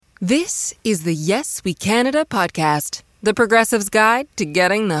This is the Yes We Canada podcast, the Progressive's Guide to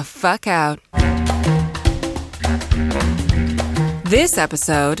Getting the Fuck Out. This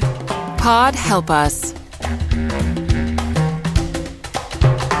episode, Pod Help Us.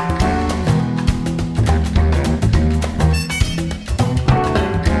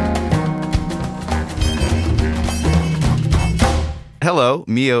 Hello,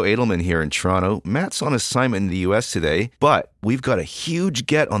 Mio Edelman here in Toronto. Matt's on assignment in the U.S. today, but we've got a huge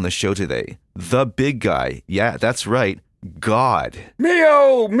get on the show today. The big guy. Yeah, that's right. God.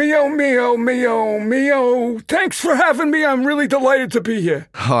 Mio. Thanks for having me. I'm really delighted to be here.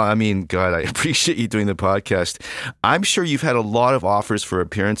 Oh, God, I appreciate you doing the podcast. I'm sure you've had a lot of offers for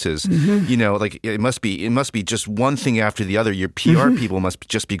appearances. Mm-hmm. You know, like it must be just one thing after the other. Your PR people must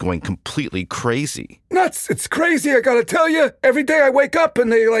just be going completely crazy. Nuts. It's crazy, I gotta tell you. Every day I wake up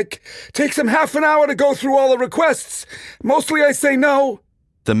and they takes them half an hour to go through all the requests. Mostly I say no.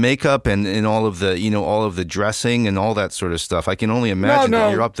 The makeup and all of the, all of the dressing and all that sort of stuff. I can only imagine that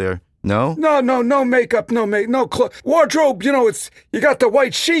you're up there. No? No makeup, no wardrobe, you got the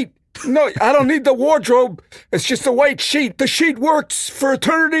white sheet. No, I don't need the wardrobe. It's just a white sheet. The sheet works for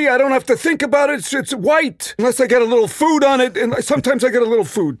eternity. I don't have to think about it. It's white. Unless I get a little food on it, and sometimes I get a little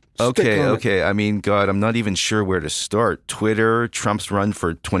food. Okay. God, I'm not even sure where to start. Twitter, Trump's run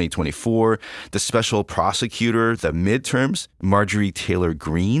for 2024, the special prosecutor, the midterms, Marjorie Taylor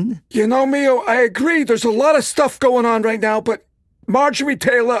Greene. Mio, I agree. There's a lot of stuff going on right now, but Marjorie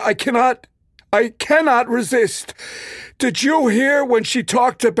Taylor, I cannot resist. Did you hear when she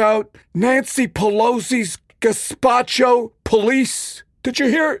talked about Nancy Pelosi's gazpacho police? Did you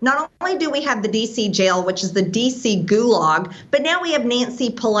hear? Not only do we have the D.C. jail, which is the D.C. gulag, but now we have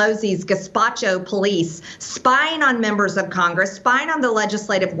Nancy Pelosi's gazpacho police spying on members of Congress, spying on the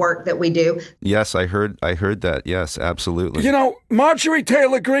legislative work that we do. Yes, I heard that. Yes, absolutely. Marjorie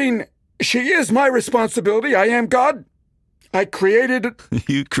Taylor Greene, she is my responsibility. I am God. I created it.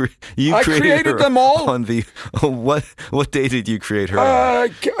 You I created them all. On the what day did you create her? I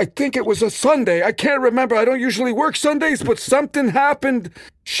think it was a Sunday. I can't remember. I don't usually work Sundays, but something happened.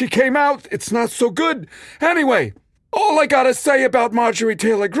 She came out. It's not so good. Anyway, all I gotta say about Marjorie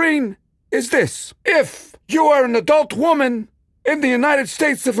Taylor Greene is this: if you are an adult woman in the United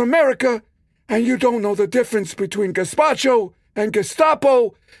States of America and you don't know the difference between gazpacho and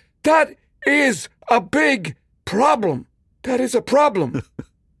Gestapo, that is a big problem. That is a problem.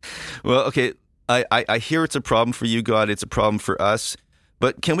 Well, okay, I hear it's a problem for you, God. It's a problem for us.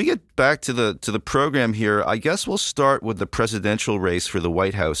 But can we get back to the program here? I guess we'll start with the presidential race for the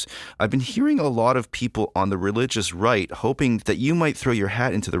White House. I've been hearing a lot of people on the religious right hoping that you might throw your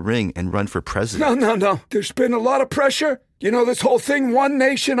hat into the ring and run for president. No. There's been a lot of pressure. This whole thing, one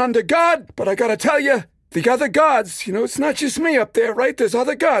nation under God. But I gotta tell you, the other gods, it's not just me up there, right? There's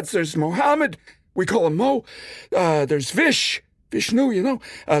other gods. There's Mohammed. We call him Mo. There's Vishnu,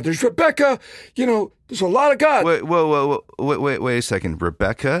 there's Rebecca. There's a lot of gods. Wait a second.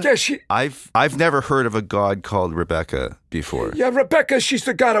 Rebecca? Yeah, I've never heard of a god called Rebecca before. Yeah, Rebecca, she's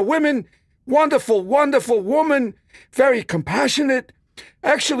the god of women. Wonderful, wonderful woman. Very compassionate.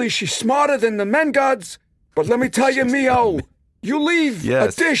 Actually, she's smarter than the men gods. But let me tell you, Mio, you leave a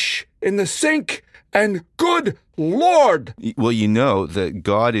dish in the sink and good Lord. Well, that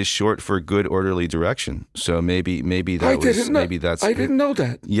God is short for good orderly direction. So maybe that's I didn't know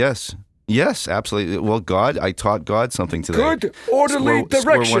that. Yes, absolutely. Well, I taught God something today. Good orderly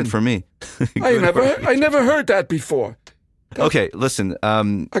direction. Score one for me. I never heard that before. Okay, listen.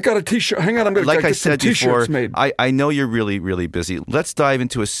 I got a T-shirt. Hang on, I'm going to get some T-shirts made. I know you're really, really busy. Let's dive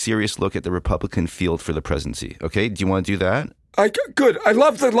into a serious look at the Republican field for the presidency. Okay, do you want to do that? Good. I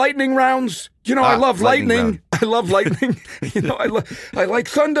love the lightning rounds. I love lightning. I love lightning. I like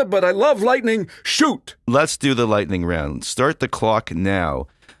thunder, but I love lightning. Shoot. Let's do the lightning round. Start the clock now.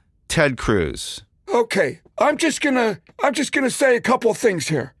 Ted Cruz. Okay. I'm just gonna say a couple things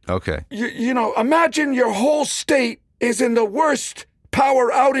here. Okay. Imagine your whole state is in the worst power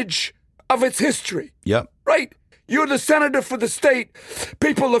outage of its history. Yep. Right? You're the senator for the state.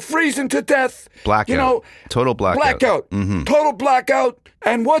 People are freezing to death. Blackout. Total blackout. Blackout. Mm-hmm. Total blackout.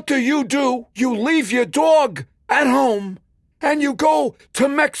 And what do? You leave your dog at home and you go to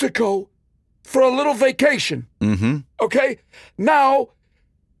Mexico for a little vacation. Mm-hmm. Okay? Now,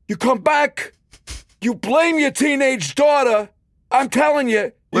 you come back, you blame your teenage daughter. I'm telling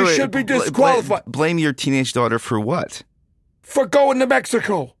you, you should be disqualified. Blame your teenage daughter for what? For going to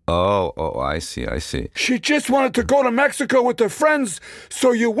Mexico. Oh, I see. She just wanted to go to Mexico with her friends,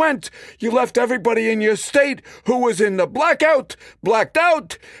 so you went. You left everybody in your state who was in the blacked out.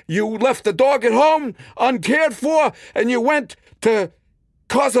 You left the dog at home, uncared for, and you went to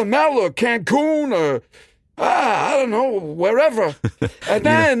Cozumel or Cancun or, I don't know, wherever. And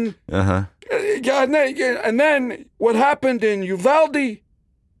then, and then what happened in Uvalde,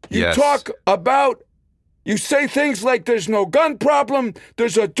 you talk about, you say things like there's no gun problem,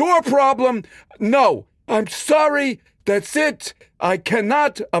 there's a door problem. No, I'm sorry, that's it. I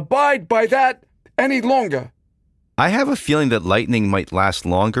cannot abide by that any longer. I have a feeling that lightning might last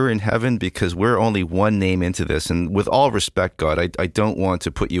longer in heaven because we're only one name into this. And with all respect, God, I don't want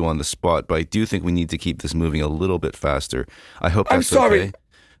to put you on the spot, but I do think we need to keep this moving a little bit faster. I hope that's I'm sorry.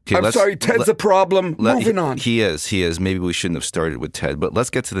 Okay, I'm sorry, Ted's a problem. Moving on. He is. Maybe we shouldn't have started with Ted, but let's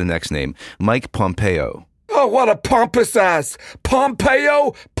get to the next name. Mike Pompeo. Oh, what a pompous ass.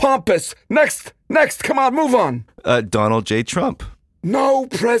 Pompeo, pompous. Next, come on, move on. Donald J. Trump. No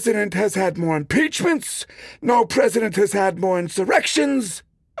president has had more impeachments. No president has had more insurrections.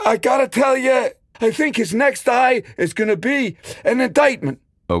 I gotta tell you, I think his next eye is gonna be an indictment.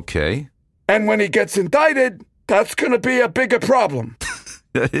 Okay. And when he gets indicted, that's gonna be a bigger problem.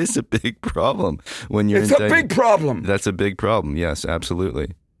 That is a big problem when you're indicted. It's a big problem. That's a big problem. Yes,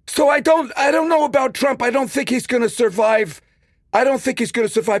 absolutely. So I don't know about Trump. I don't think he's gonna survive.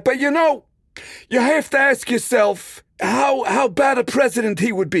 But you know, you have to ask yourself how bad a president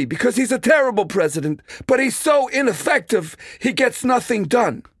he would be, because he's a terrible president, but he's so ineffective, he gets nothing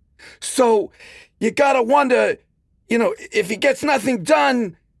done. So you gotta wonder, you know, if he gets nothing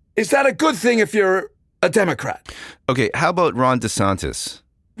done, is that a good thing if you're a Democrat? Okay, how about Ron DeSantis?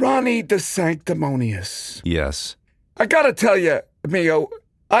 Ronnie DeSanctimonious. Yes. I gotta tell you, Mio,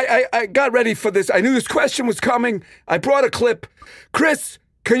 I got ready for this. I knew this question was coming. I brought a clip. Chris,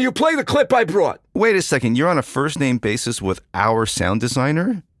 can you play the clip I brought? Wait a second. You're on a first-name basis with our sound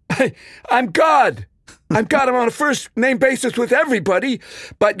designer? I'm God. I'm on a first-name basis with everybody.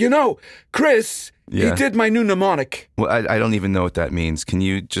 But, you know, Chris, he did my new mnemonic. Well, I don't even know what that means. Can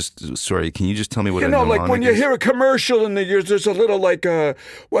you just tell me what a mnemonic is? You know, like when you hear a commercial and there's a little like,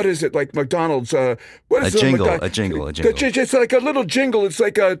 what is it, like McDonald's? What is a jingle. It's like a little jingle. It's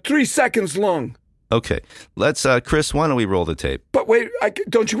like 3 seconds long. Okay, let's, Chris, why don't we roll the tape? But wait,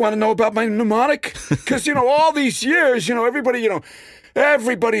 don't you want to know about my mnemonic? Because, you know, all these years, you know, everybody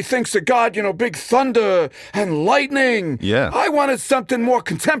thinks of God, you know, big thunder and lightning. Yeah. I wanted something more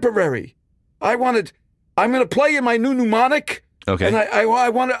contemporary. I'm going to play you my new mnemonic. Okay. And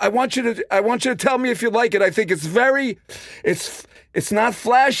I want you to tell me if you like it. I think it's not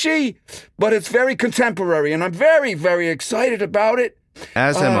flashy, but it's very contemporary, and I'm very, very excited about it.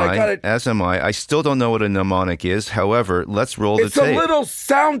 As am I. I still don't know what a mnemonic is. However, let's roll the tape. It's a little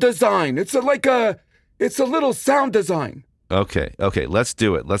sound design. It's a little sound design. Okay, let's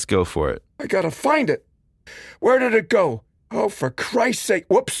do it. Let's go for it. I gotta find it. Where did it go? Oh, for Christ's sake.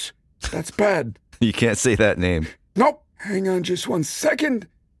 Whoops. That's bad. You can't say that name. Nope. Hang on just 1 second.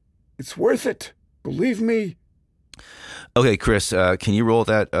 It's worth it. Believe me. Okay, Chris, can you roll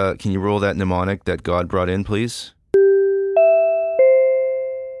that mnemonic that God brought in, please?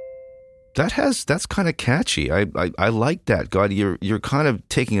 That's kind of catchy. I like that. God, you're kind of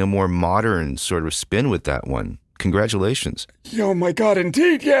taking a more modern sort of spin with that one. Congratulations. Oh my God,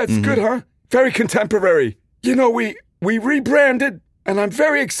 indeed. Yeah, it's good, huh? Very contemporary. You know, we rebranded, and I'm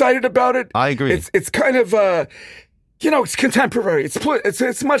very excited about it. I agree. It's kind of it's contemporary.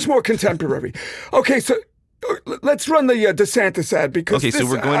 It's much more contemporary. Okay, so let's run the DeSantis ad, because so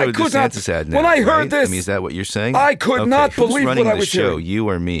we're going to a DeSantis ad now. When I heard this, I mean, is that what you're saying? I could not believe what I was hearing. You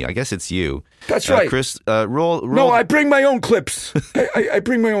or me? I guess it's you. That's right, Chris. Roll. No, I bring my own clips. I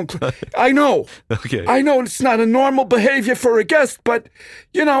bring my own clips. I know. Okay. I know it's not a normal behavior for a guest, but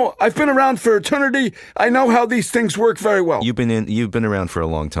you know, I've been around for eternity. I know how these things work very well. You've been around for a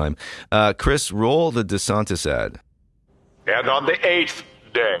long time. Chris, roll the DeSantis ad. And on the 8th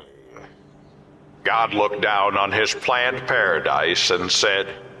day, God looked down on his planned paradise and said,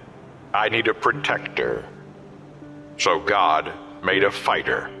 I need a protector. So God made a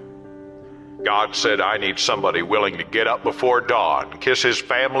fighter. God said, I need somebody willing to get up before dawn, kiss his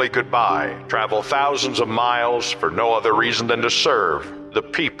family goodbye, travel thousands of miles for no other reason than to serve the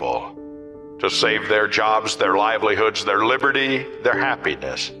people, to save their jobs, their livelihoods, their liberty, their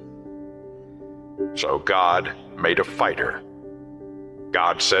happiness. So God made a fighter.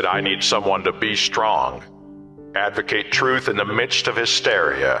 God said, I need someone to be strong, advocate truth in the midst of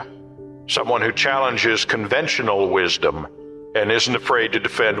hysteria, someone who challenges conventional wisdom and isn't afraid to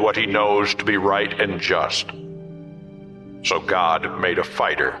defend what he knows to be right and just. So God made a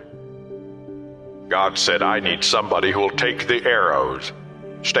fighter. God said, I need somebody who will take the arrows,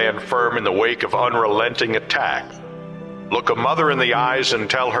 stand firm in the wake of unrelenting attack, look a mother in the eyes and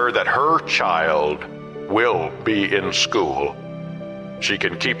tell her that her child will be in school. She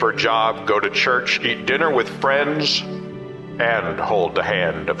can keep her job, go to church, eat dinner with friends, and hold the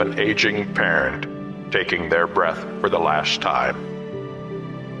hand of an aging parent taking their breath for the last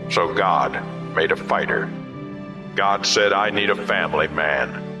time. So God made a fighter. God said, I need a family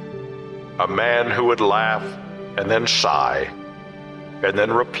man. A man who would laugh and then sigh and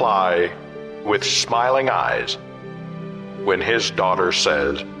then reply with smiling eyes when his daughter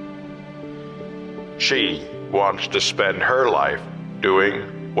says she wants to spend her life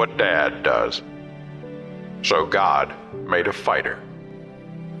doing what Dad does. So God made a fighter.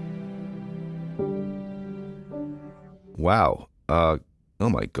 Wow. Oh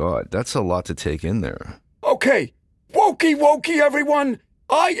my God. That's a lot to take in there. Okay, wokey, everyone.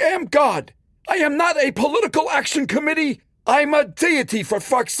 I am God. I am not a political action committee. I'm a deity, for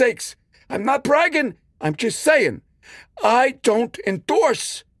fuck's sakes. I'm not bragging. I'm just saying. I don't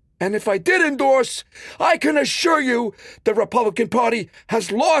endorse. And if I did endorse, I can assure you the Republican Party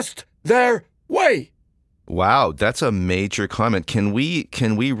has lost their way. Wow, that's a major comment. Can we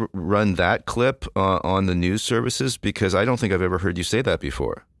run that clip on the news services? Because I don't think I've ever heard you say that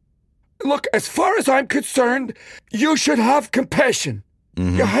before. Look, as far as I'm concerned, you should have compassion.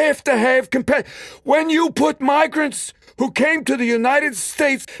 Mm-hmm. You have to have compassion. When you put migrants who came to the United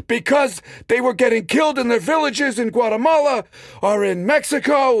States because they were getting killed in their villages in Guatemala or in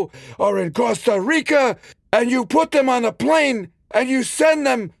Mexico or in Costa Rica, and you put them on a plane and you send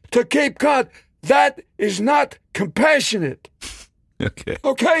them to Cape Cod, that is not compassionate. Okay.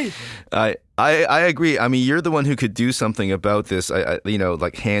 I agree. I mean, you're the one who could do something about this.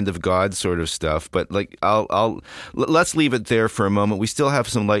 Like hand of God sort of stuff. But like, let's leave it there for a moment. We still have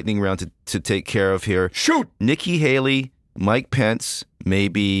some lightning round to take care of here. Shoot. Nikki Haley, Mike Pence,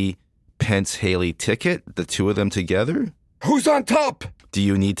 maybe Pence-Haley ticket, the two of them together. Who's on top? Do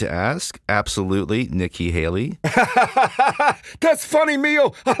you need to ask? Absolutely, Nikki Haley. That's funny,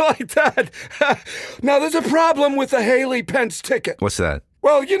 Mio. I like that. Now, there's a problem with the Haley-Pence ticket. What's that?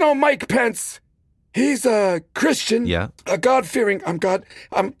 Well, you know, Mike Pence, he's a Christian. Yeah. A God-fearing. I'm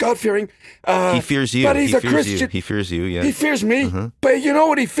God-fearing. He fears you. But he's a Christian. He fears you, yeah. He fears me. Uh-huh. But you know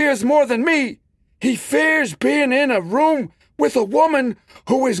what he fears more than me? He fears being in a room with a woman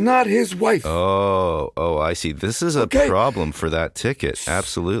who is not his wife. Oh, I see. This is a problem for that ticket.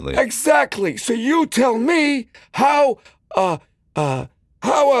 Absolutely. Exactly. So you tell me how a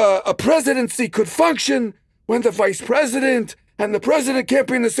presidency could function when the vice president and the president can't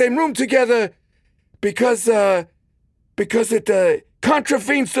be in the same room together because it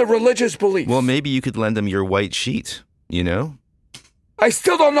contravenes their religious beliefs. Well, maybe you could lend them your white sheet, you know? I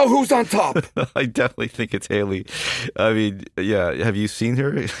still don't know who's on top. I definitely think it's Haley. I mean, yeah. Have you seen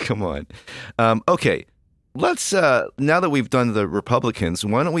her? Come on. Okay. Let's, now that we've done the Republicans,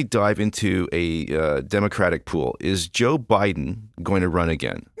 why don't we dive into a Democratic pool? Is Joe Biden going to run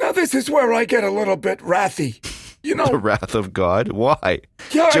again? Now, this is where I get a little bit wrathy. You know, the wrath of God? Why?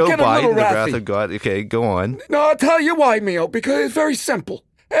 Yeah, Joe I get a Biden, little the wrathy. wrath of God. Okay, go on. No, I'll tell you why, Mio, because it's very simple.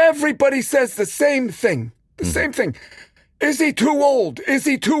 Everybody says the same thing. The same thing. Is he too old? Is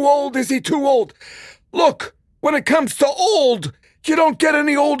he too old? Is he too old? Look, when it comes to old, you don't get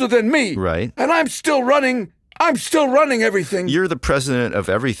any older than me. Right. And I'm still running everything. You're the president of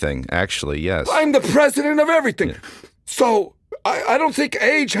everything, actually, yes. I'm the president of everything. Yeah. So I don't think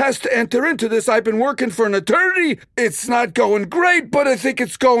age has to enter into this. I've been working for an eternity. It's not going great, but I think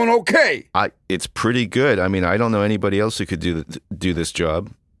it's going okay. It's pretty good. I mean, I don't know anybody else who could do this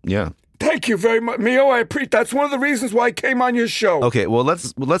job. Yeah. Thank you very much, Mio. I appreciate. That's one of the reasons why I came on your show. Okay, well,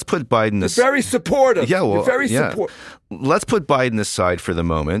 let's put Biden aside. You're very supportive. Yeah, well, you're very yeah. supportive. Let's put Biden aside for the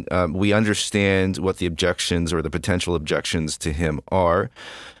moment. We understand what the objections or the potential objections to him are.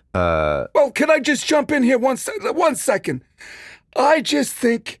 Well, can I just jump in here 1 second? I just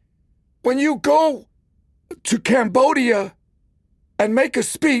think when you go to Cambodia and make a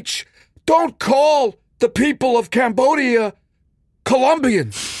speech, don't call the people of Cambodia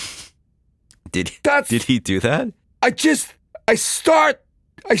Colombians. Did he do that? I start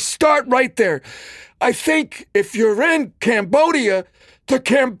right there. I think if you're in Cambodia, the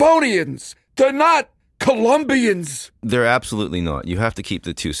Cambodians, they're not Colombians. They're absolutely not. You have to keep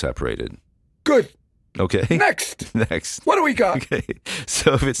the two separated. Good. Okay. Next. What do we got? Okay.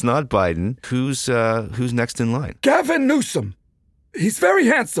 So if it's not Biden, who's next in line? Gavin Newsom. He's very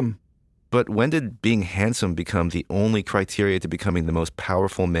handsome. But when did being handsome become the only criteria to becoming the most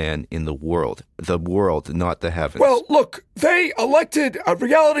powerful man in the world? The world, not the heavens. Well, look, they elected a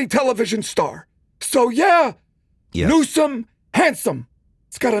reality television star. So yeah, Newsom, handsome.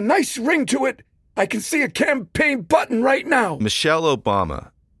 It's got a nice ring to it. I can see a campaign button right now. Michelle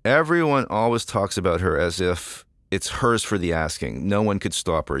Obama. Everyone always talks about her as if it's hers for the asking. No one could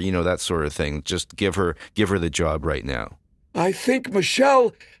stop her. You know, that sort of thing. Just give her the job right now. I think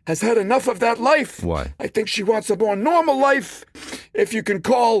Michelle has had enough of that life. Why? I think she wants a more normal life. If you can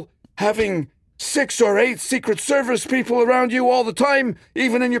call having 6 or 8 Secret Service people around you all the time,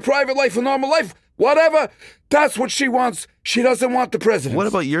 even in your private life, a normal life, whatever, that's what she wants. She doesn't want the president. What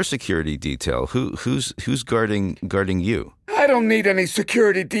about your security detail? Who's guarding you? I don't need any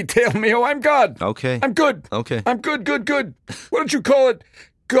security detail, Mio. I'm God. Okay. I'm good. Okay. I'm good. What did you call it?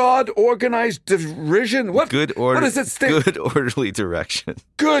 God organized derision? What? What does it stand? Good orderly direction.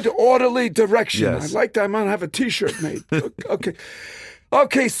 Good orderly direction. Yes. I like that. I'm going to have a T-shirt made. Okay.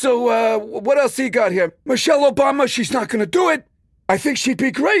 Okay, so what else you got here? Michelle Obama, she's not going to do it. I think she'd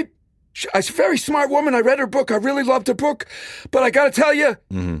be great. She's a very smart woman. I read her book. I really loved her book. But I got to tell you,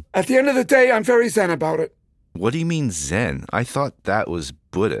 at the end of the day, I'm very zen about it. What do you mean Zen? I thought that was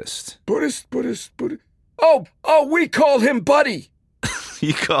Buddhist. Buddhist. Oh, we call him Buddy.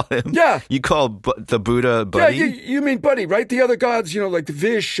 You call him? Yeah. You call the Buddha Buddy? Yeah, you mean Buddy, right? The other gods, like the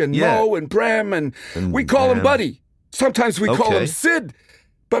Vish and Mo and Brahm, and we call him Buddy. Sometimes we call him Sid.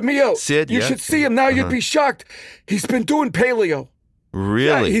 But Mio, Sid, you yeah. should see him now. You'd be shocked. He's been doing paleo. Really?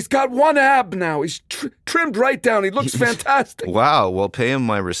 Yeah, he's got one ab now. He's trimmed right down. He looks fantastic. Wow. Well, pay him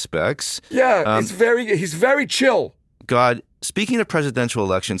my respects. Yeah, he's very chill. God, speaking of presidential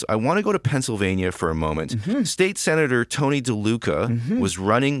elections, I want to go to Pennsylvania for a moment. State Senator Tony DeLuca was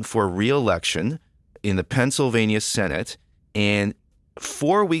running for re-election in the Pennsylvania Senate, and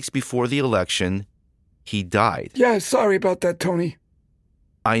 4 weeks before the election, he died. Yeah, sorry about that, Tony.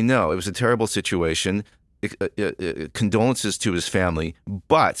 I know. It was a terrible situation. Condolences to his family.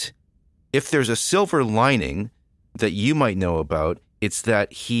 But if there's a silver lining that you might know about, it's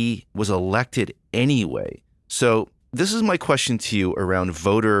that he was elected anyway. So this is my question to you around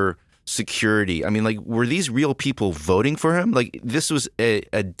voter security. I mean, like, were these real people voting for him? Like, this was a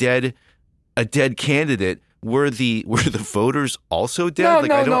dead candidate. Were the voters also dead?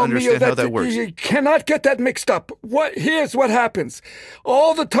 I don't understand Mio, how that works. You cannot get that mixed up. Here's what happens.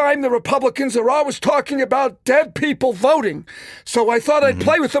 All the time the Republicans are always talking about dead people voting. So I thought I'd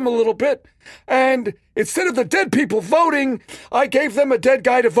play with them a little bit. And instead of the dead people voting, I gave them a dead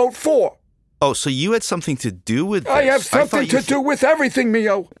guy to vote for. Oh, so you had something to do with this? I have something to do with everything,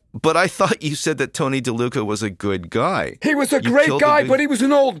 Mio. But I thought you said that Tony DeLuca was a good guy. He was a great guy, but he was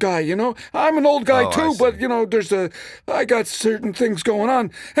an old guy, I'm an old guy too, but, I got certain things going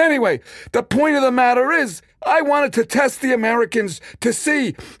on. Anyway, the point of the matter is, I wanted to test the Americans to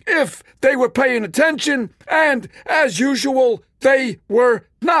see if they were paying attention, and, as usual, they were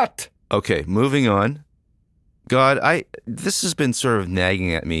not. Okay, moving on. God, this has been sort of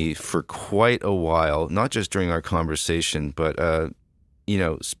nagging at me for quite a while, not just during our conversation, but,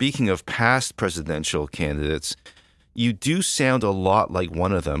 speaking of past presidential candidates, you do sound a lot like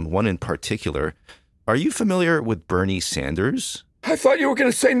one of them, one in particular. Are you familiar with Bernie Sanders? I thought you were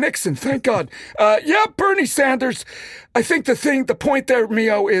going to say Nixon, thank God. Yeah, Bernie Sanders. I think the point there,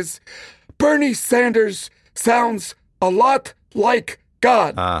 Mio, is Bernie Sanders sounds a lot like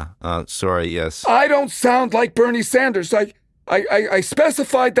God. Sorry, yes. I don't sound like Bernie Sanders. I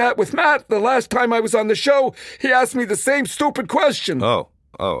specified that with Matt the last time I was on the show. He asked me the same stupid question.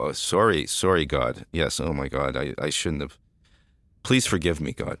 Oh, sorry, God. Yes, oh my God, I shouldn't have. Please forgive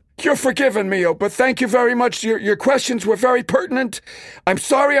me, God. You're forgiven, Mio, but thank you very much. Your questions were very pertinent. I'm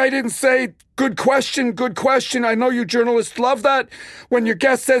sorry I didn't say good question. I know you journalists love that when your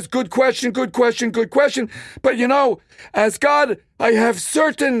guest says good question. But as God, I have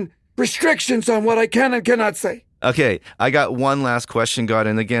certain restrictions on what I can and cannot say. Okay, I got one last question, God,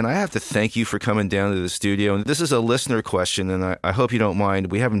 and again, I have to thank you for coming down to the studio. And this is a listener question, and I hope you don't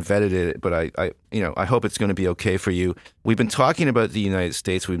mind. We haven't vetted it, but I hope it's going to be okay for you. We've been talking about the United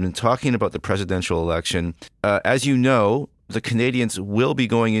States. We've been talking about the presidential election. As you know, the Canadians will be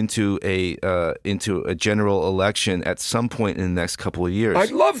going into a general election at some point in the next couple of years. I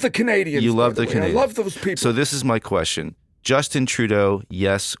love the Canadians. You love the Canadians. I love those people. So this is my question: Justin Trudeau,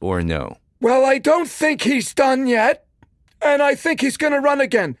 yes or no? Well, I don't think he's done yet, and I think he's going to run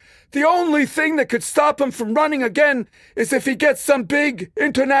again. The only thing that could stop him from running again is if he gets some big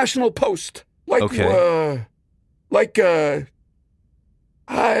international post. God,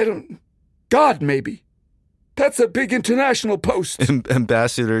 maybe. That's a big international post.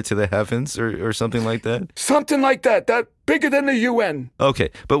 Ambassador to the heavens or something like that? Something like that. That bigger than the UN.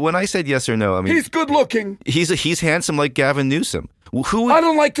 Okay, but when I said yes or no, I mean... He's good looking. He's handsome like Gavin Newsom. I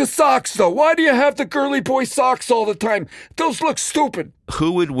don't like the socks, though. Why do you have the girly boy socks all the time? Those look stupid.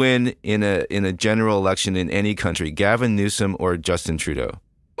 Who would win in a general election in any country, Gavin Newsom or Justin Trudeau?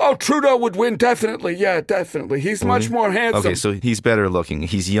 Oh, Trudeau would win, definitely. Yeah, definitely. He's much more handsome. Okay, so he's better looking.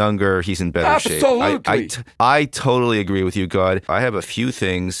 He's younger. He's in better shape. Absolutely. I totally agree with you, God. I have a few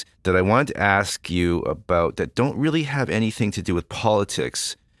things that I wanted to ask you about that don't really have anything to do with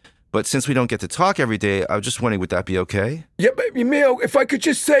politics. But since we don't get to talk every day, I was just wondering, would that be okay? Yeah, but Mio, if I could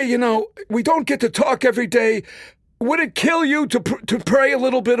just say, we don't get to talk every day. Would it kill you to pray a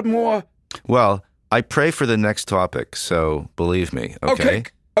little bit more? Well, I pray for the next topic, so believe me, okay?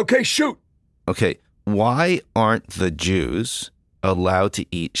 Okay, shoot. Okay, why aren't the Jews allowed to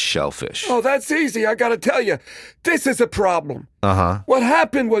eat shellfish? Oh, that's easy. I gotta tell you, this is a problem. Uh-huh. What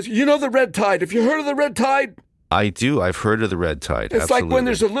happened was, the red tide. Have you heard of the red tide? I do. I've heard of the red tide. It's Absolutely. like when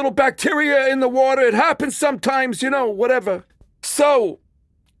there's a little bacteria in the water. It happens sometimes, whatever. So,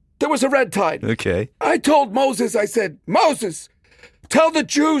 there was a red tide. Okay. I told Moses, I said, Moses, tell the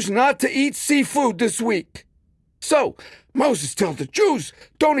Jews not to eat seafood this week. So, Moses tells the Jews,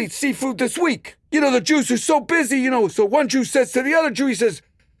 don't eat seafood this week. The Jews are so busy, So one Jew says to the other Jew, he says,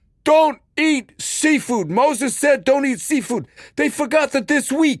 don't eat seafood. Moses said, don't eat seafood. They forgot that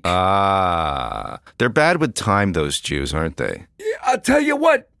this week. They're bad with time, those Jews, aren't they? Yeah, I'll tell you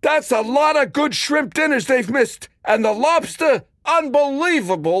what, that's a lot of good shrimp dinners they've missed. And the lobster,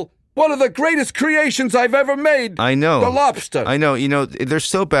 unbelievable. One of the greatest creations I've ever made. I know. The lobster. I know. They're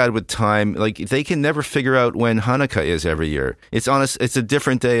so bad with time. Like, they can never figure out when Hanukkah is every year. It's a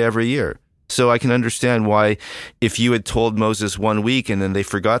different day every year. So I can understand why, if you had told Moses 1 week and then they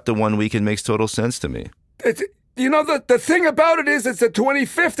forgot the 1 week, it makes total sense to me. The thing about it is, it's the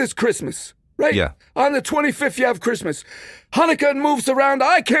 25th is Christmas, right? Yeah. On the 25th, you have Christmas. Hanukkah moves around.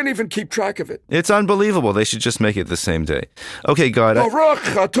 I can't even keep track of it. It's unbelievable. They should just make it the same day. Okay, God.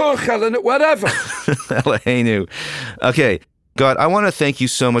 Whatever. Eloheinu. Okay. God, I want to thank you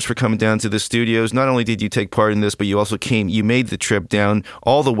so much for coming down to the studios. Not only did you take part in this, but you also you made the trip down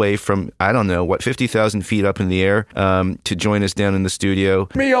all the way from, 50,000 feet up in the air to join us down in the studio.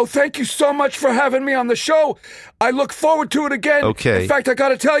 Mio, thank you so much for having me on the show. I look forward to it again. Okay. In fact, I got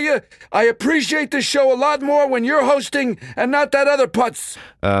to tell you, I appreciate this show a lot more when you're hosting and not that other putz.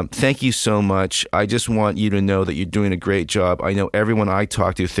 Thank you so much. I just want you to know that you're doing a great job. I know everyone I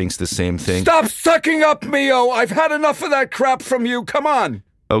talk to thinks the same thing. Stop sucking up, Mio. I've had enough of that crap from you. Come on.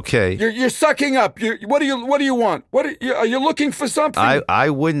 Okay. You're sucking up. What do you want? Are you looking for something? I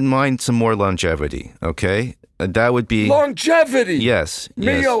wouldn't mind some more longevity, okay? That would be... Longevity? Yes.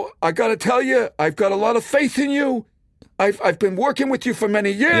 Mio, I got to tell you, I've got a lot of faith in you. I've been working with you for many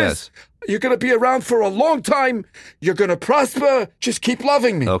years. Yes. You're going to be around for a long time. You're going to prosper. Just keep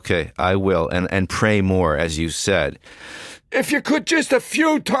loving me. Okay, I will. And pray more, as you said. If you could just a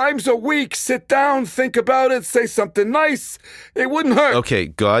few times a week sit down, think about it, say something nice, it wouldn't hurt. Okay,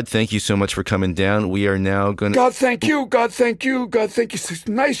 God, thank you so much for coming down. We are now going to... God, thank you. God, thank you. God, thank you. It's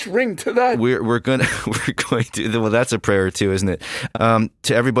a nice ring to that. We're going to... Well, that's a prayer too, isn't it?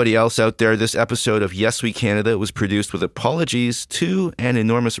 To everybody else out there, this episode of Yes We Canada was produced with apologies to and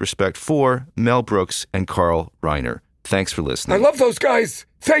enormous respect for Mel Brooks and Carl Reiner. Thanks for listening. I love those guys.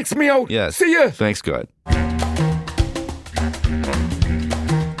 Thanks, Mio. Yes. See ya. Thanks, God.